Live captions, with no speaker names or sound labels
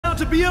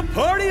to be a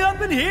party up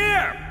in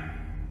here!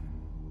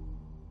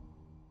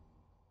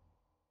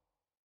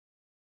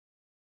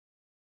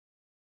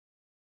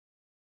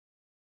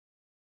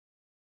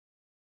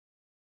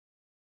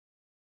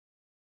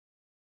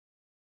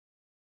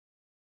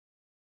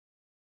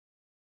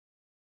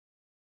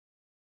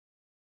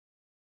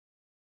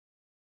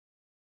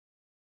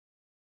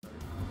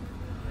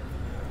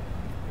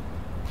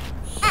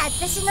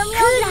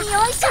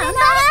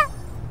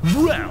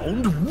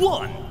 Round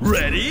 1,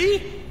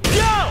 ready,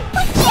 go!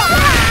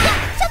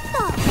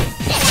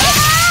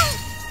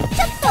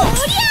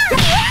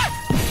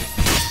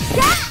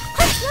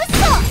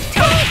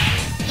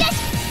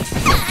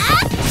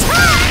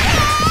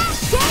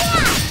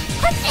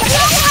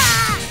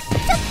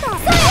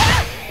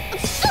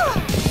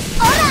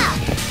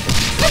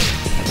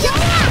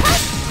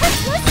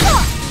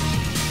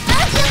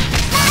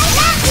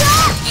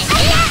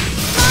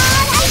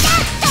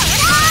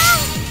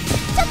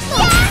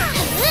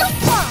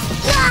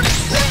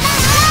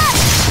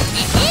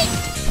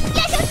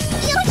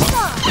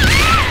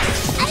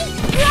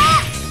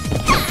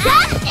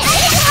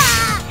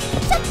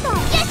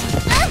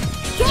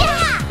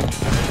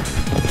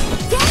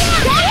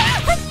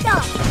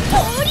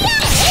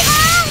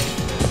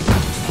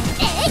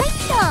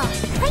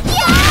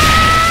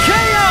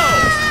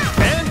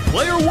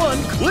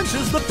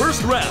 Clinches the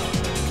first round.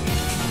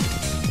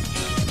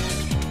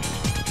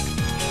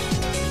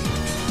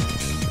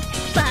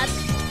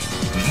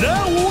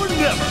 Now or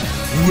never.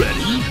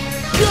 Ready,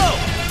 go!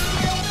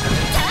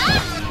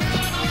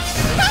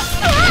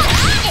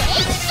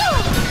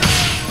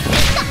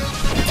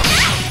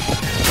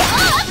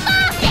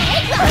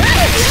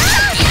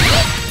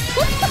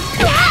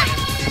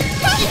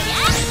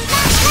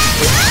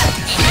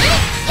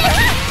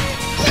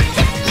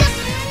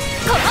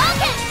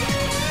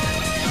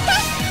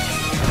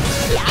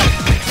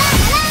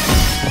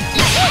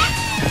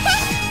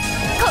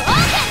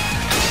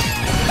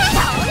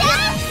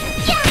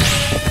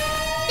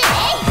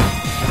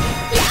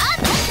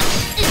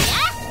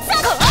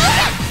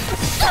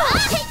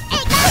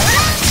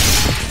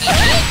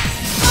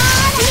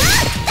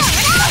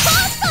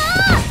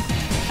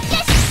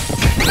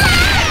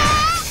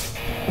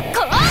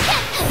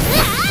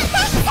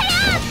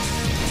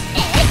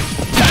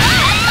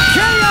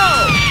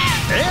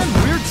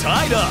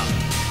 Tied up.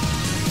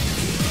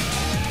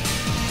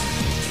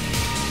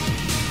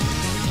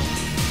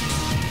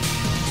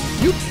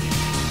 You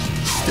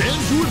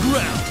stand your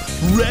ground.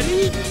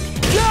 Ready?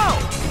 Go!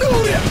 No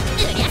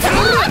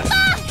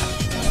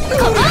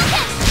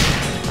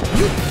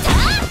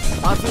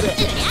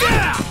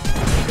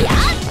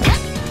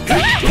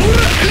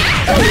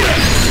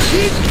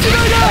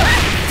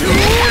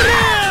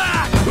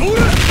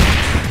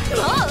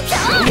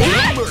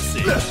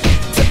mercy.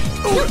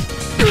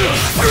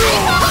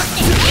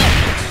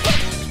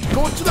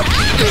 Go to the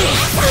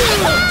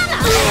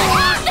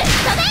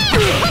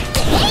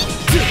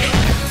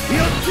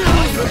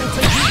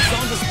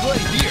on display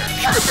here.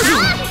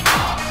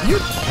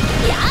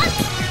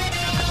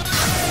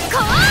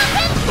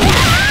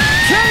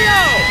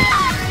 KO!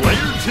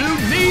 Player 2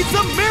 needs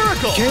a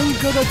miracle. 喧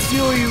嘩が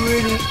強い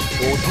上に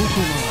男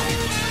が。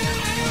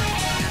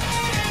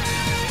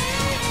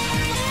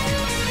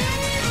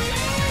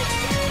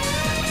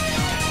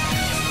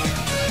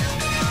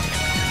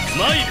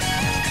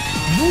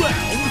Round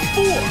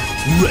 4,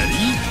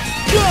 ready,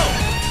 go!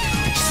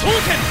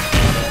 Shouken!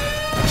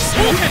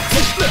 Shouken!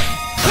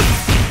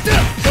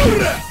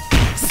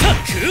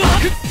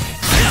 Sakuhaku!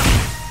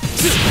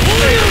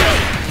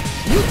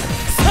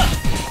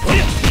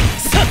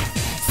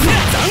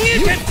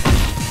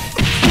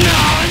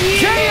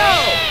 KO!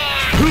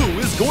 Who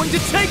is going to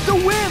take the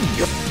win?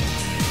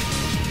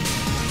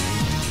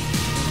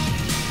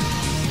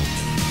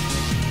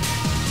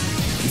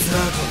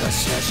 Zako が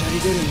シャシャリ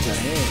出るんじゃね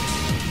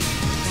え。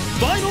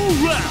Final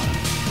round.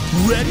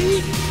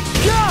 Ready?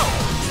 Go!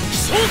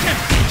 Shouken!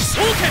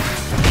 Shouken!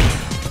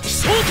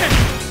 Shouken!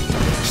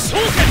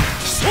 Shouken!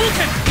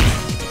 Shouken!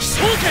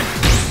 Shouken!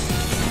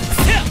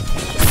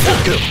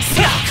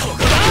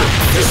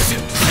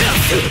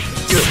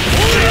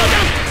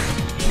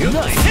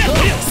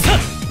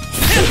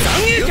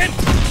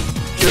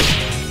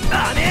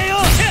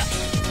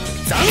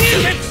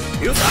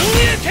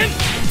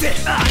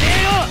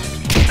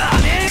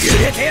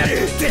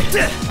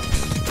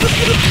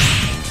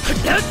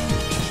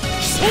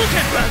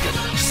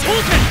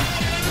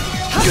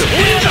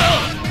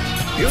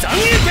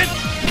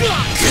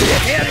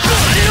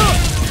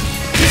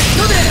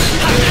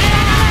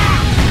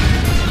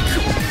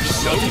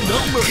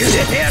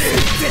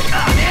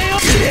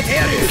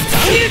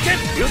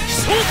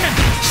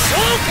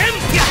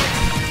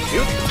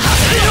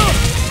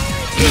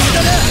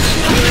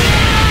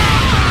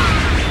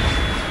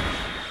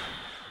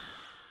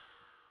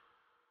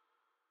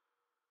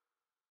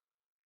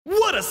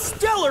 What a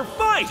stellar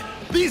fight!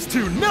 These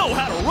two know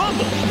how to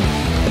rumble!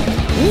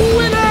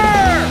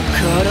 Winner!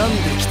 絡ん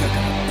できたか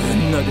らぶん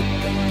殴っ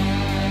た。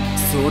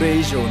それ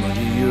以上の理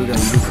由がいる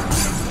か。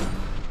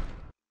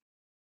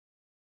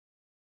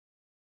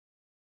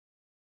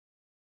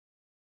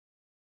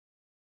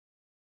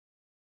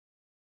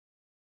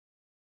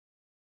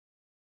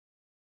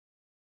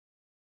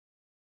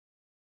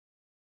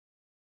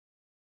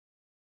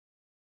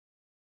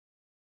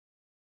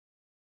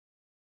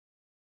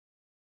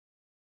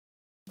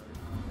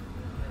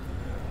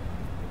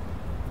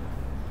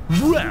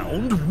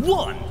Round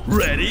 1.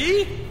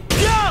 Ready?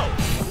 Go!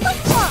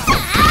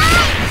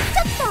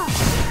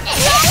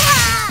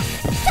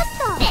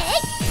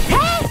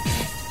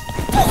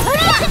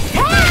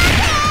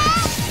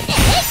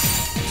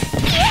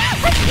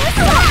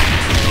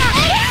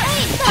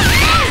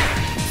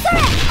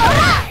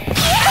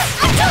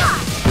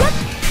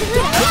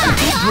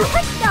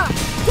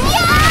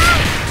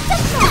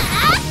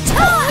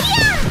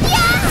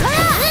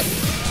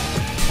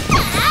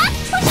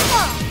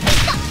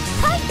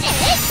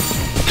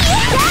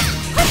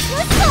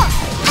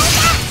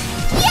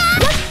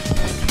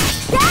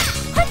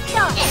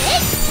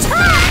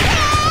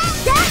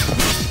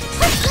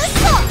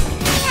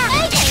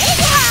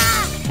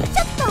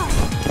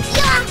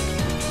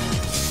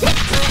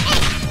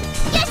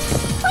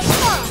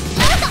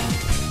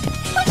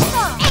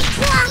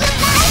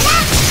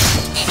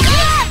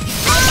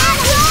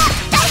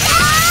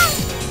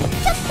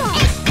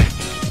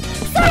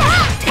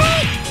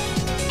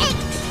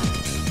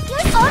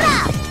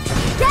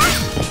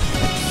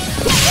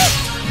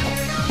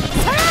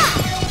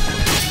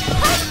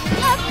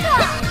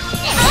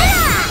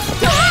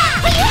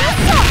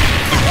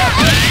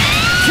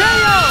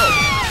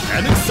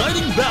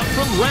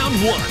 所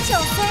詮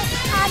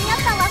あな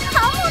たは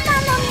カモな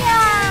のにゃ。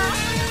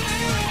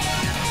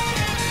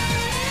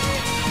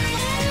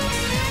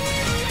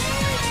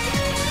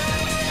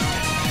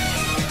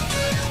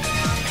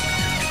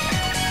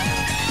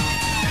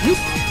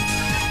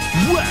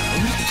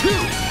Round 2.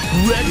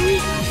 Ready?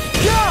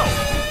 Go!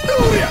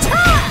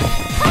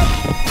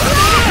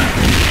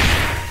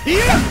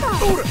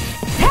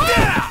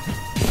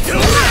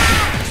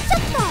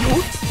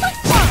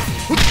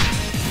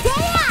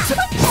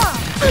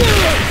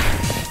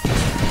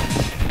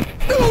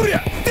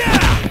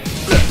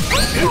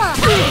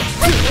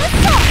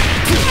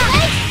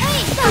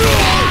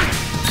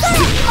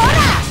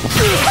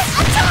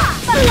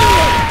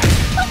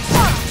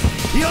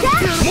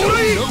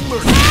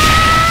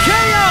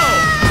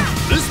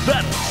 This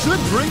battle should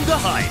bring the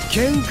height.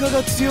 喧嘩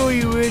が強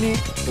い上に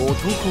男前。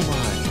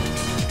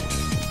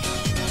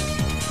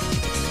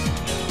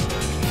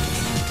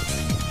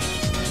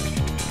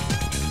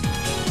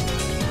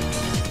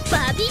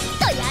バビッ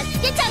とやっつ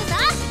けちゃうぞ。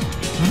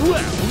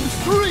 Round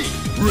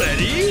 3.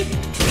 Ready?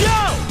 Go!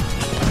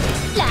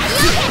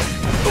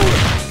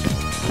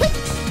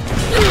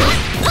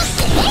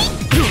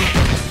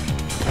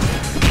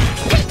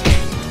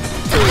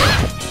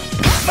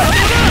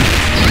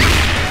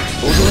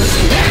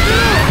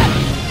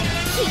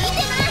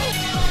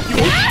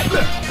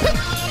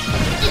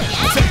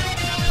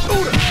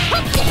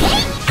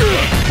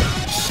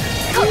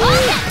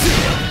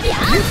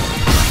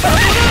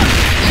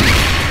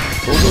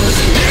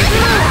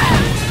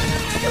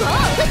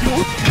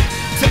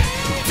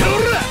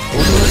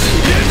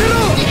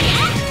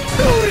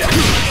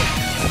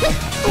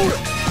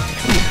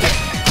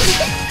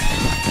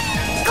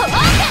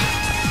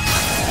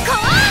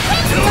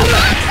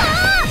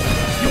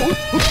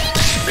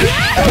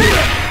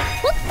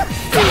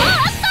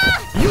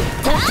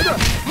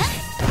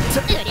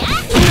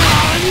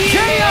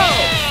 ライオン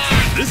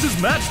This is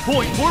match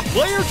point for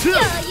player 2.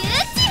 余裕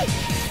値。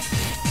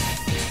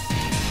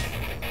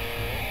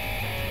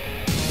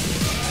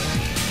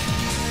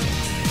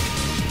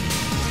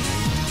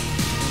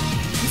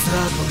ザ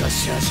ーコが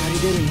シャシャリ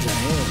出るんじゃね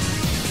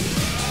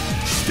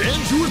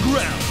Stand to your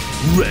ground.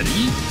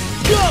 Ready?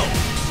 Go!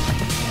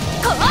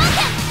 コーク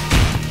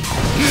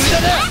無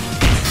駄だ。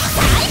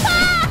サイファ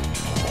ー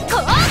コ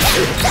ーク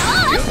超ア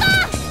ッパー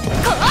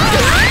コーク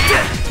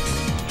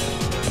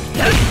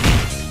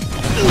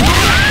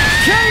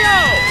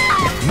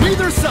KO!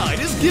 Neither side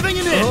is giving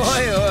an え。 inch. お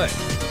いおい、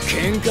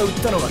喧嘩売っ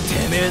たのは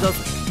てめえだぞ。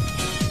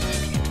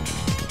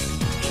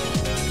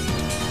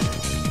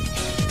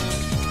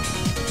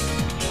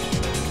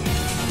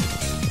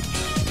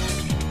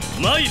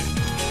参る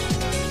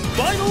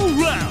Final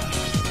round.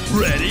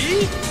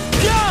 Ready?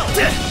 Go!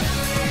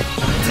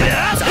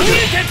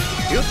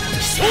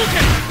 昇剣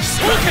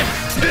昇剣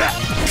くれ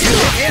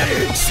てやる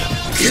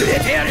くれ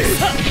てやるく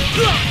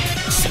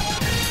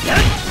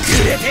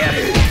れてや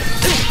るく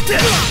れ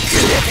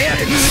てや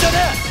る無駄だ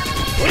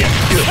おりゃ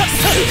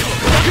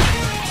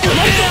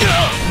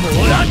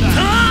もらった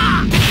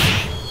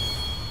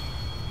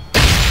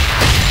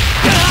ク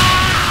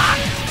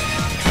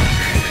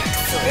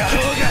ソ野郎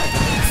が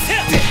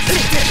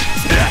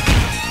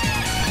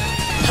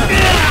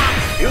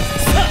よっさ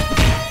あ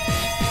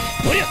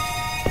おりゃ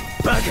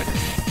バカだ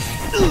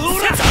お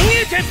ら残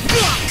影剣く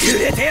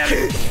れてや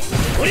る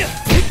おりゃ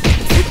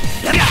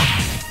やりゃ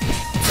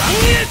残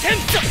影剣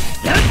く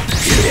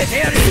れて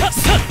やるさあ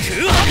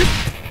空白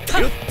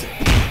よっと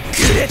く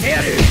れて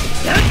やるく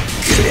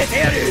れて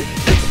やる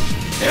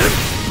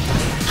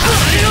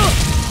離れろ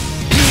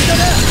無駄だ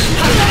こ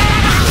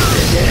れ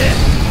で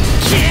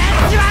消え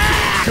ちまえ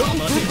これ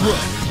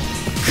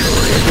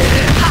で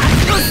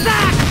白骨だ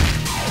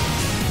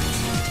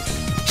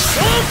昇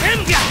剣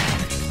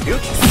よっ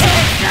せっ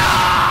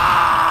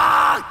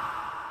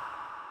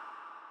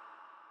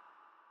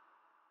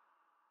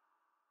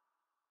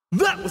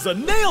That was a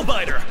nail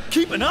biter!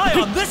 Keep an eye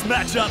on this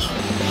matchup!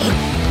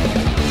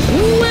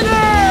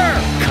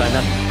 Winner! かな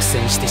り苦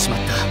戦してしまっ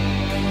た。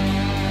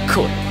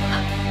これ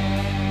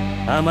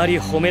はあまり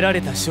褒めら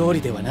れた勝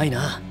利ではない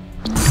な。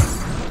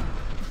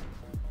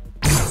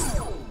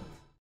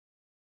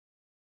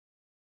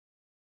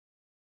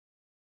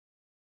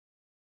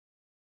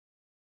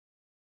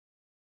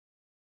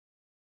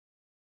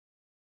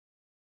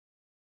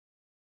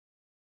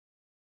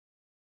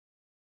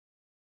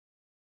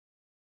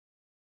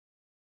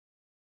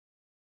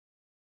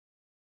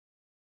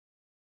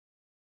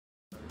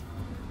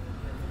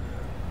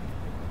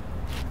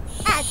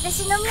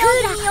私の妙に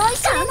おい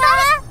しいな。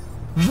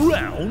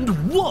 Round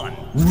 1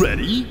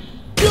 Ready?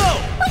 Go! ち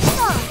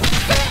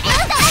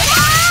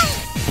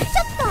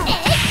ょっと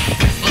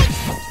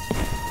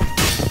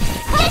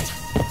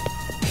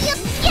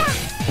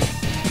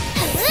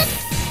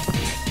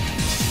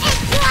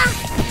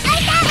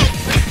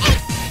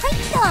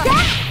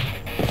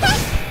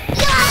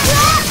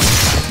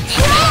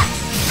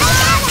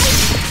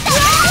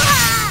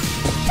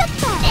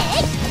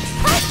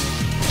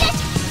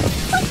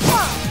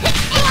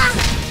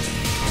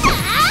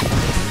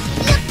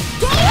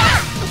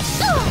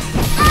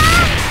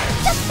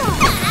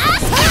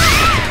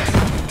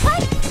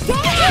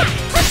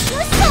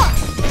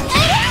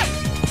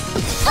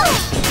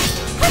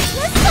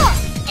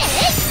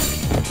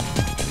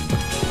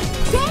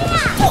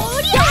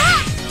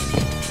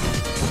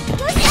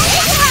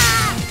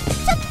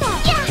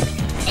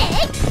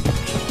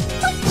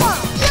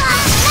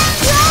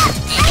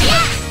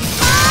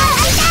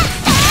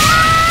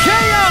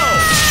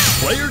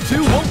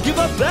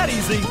That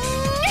easy. バイ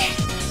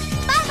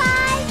バ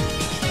イ。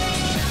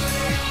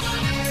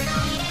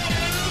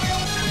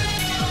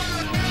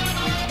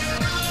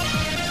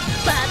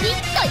バビッ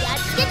とやっ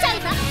つけちゃい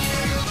ます。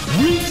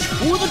 Reach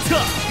for the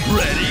top.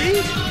 Ready?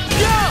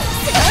 Go!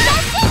 スローダ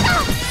ンシュー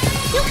ト。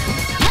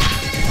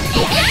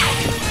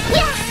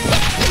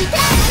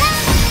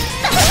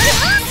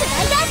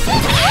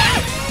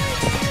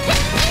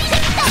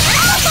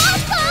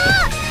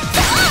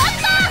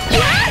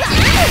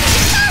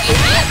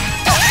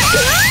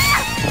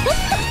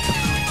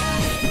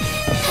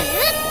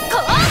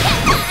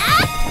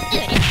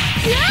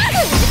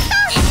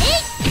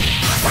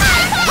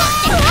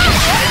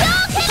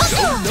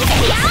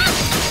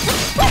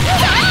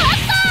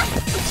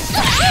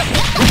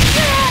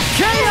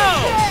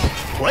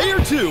Player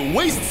 2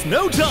 wastes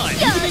no time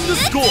evening the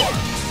score.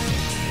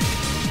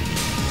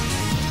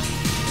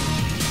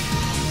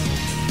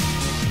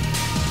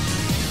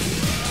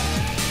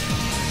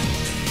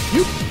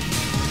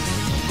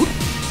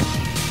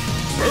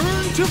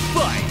 Burn to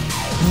fight.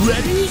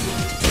 Ready?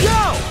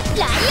 Go!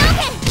 ライオン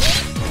編。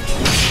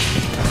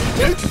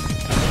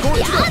Go to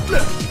the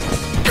flip.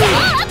 ゴー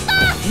アッパ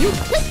ー。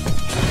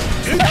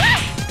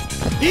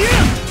 Yeah!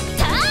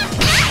 ター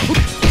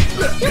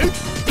ン。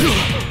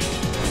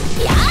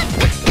やっ。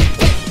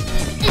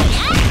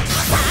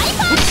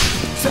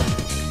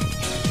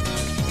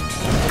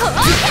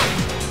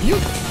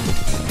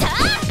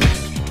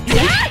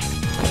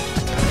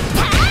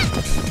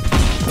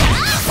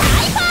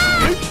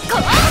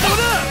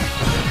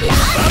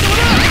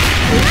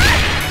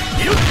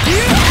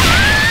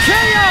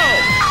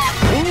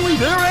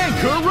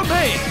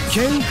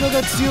喧嘩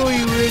が強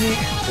い上に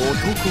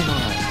男前。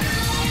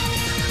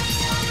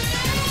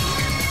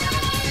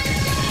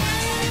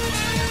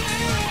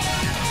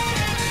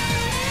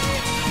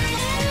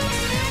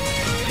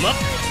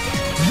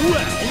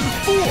Round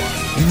 4.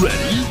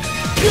 Ready?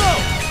 Go!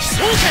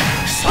 Shoken!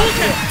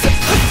 Shoken!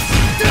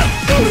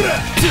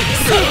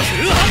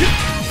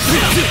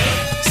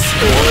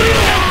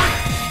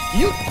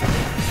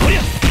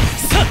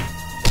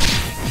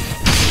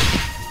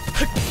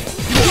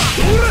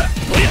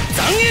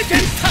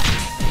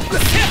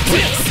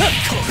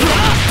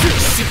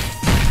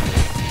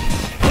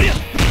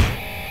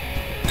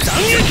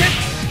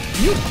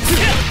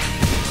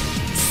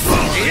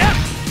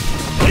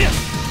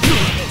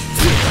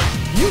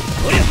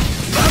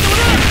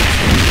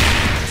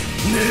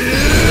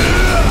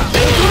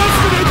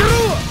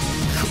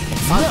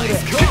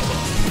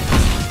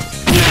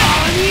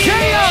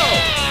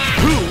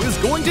 Who is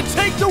going to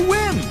take the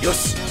win? よ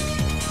し。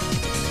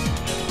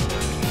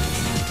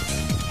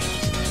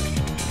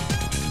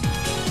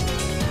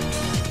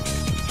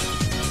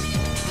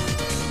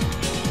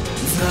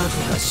ザー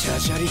コがシャ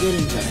シャリ出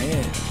るんじゃね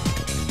え。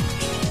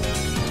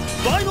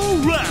 Final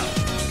round.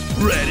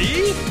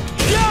 Ready?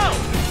 Go!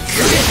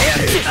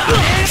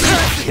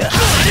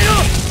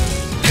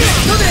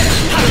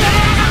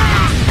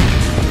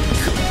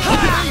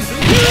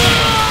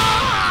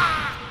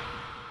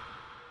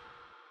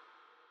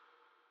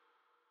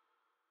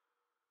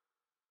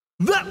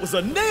 That was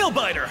a nail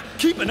biter.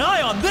 Keep an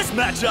eye on this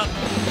matchup.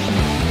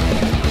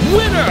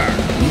 Winner!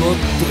 もっ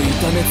と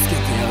痛めつけ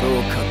てやろ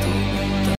うかと。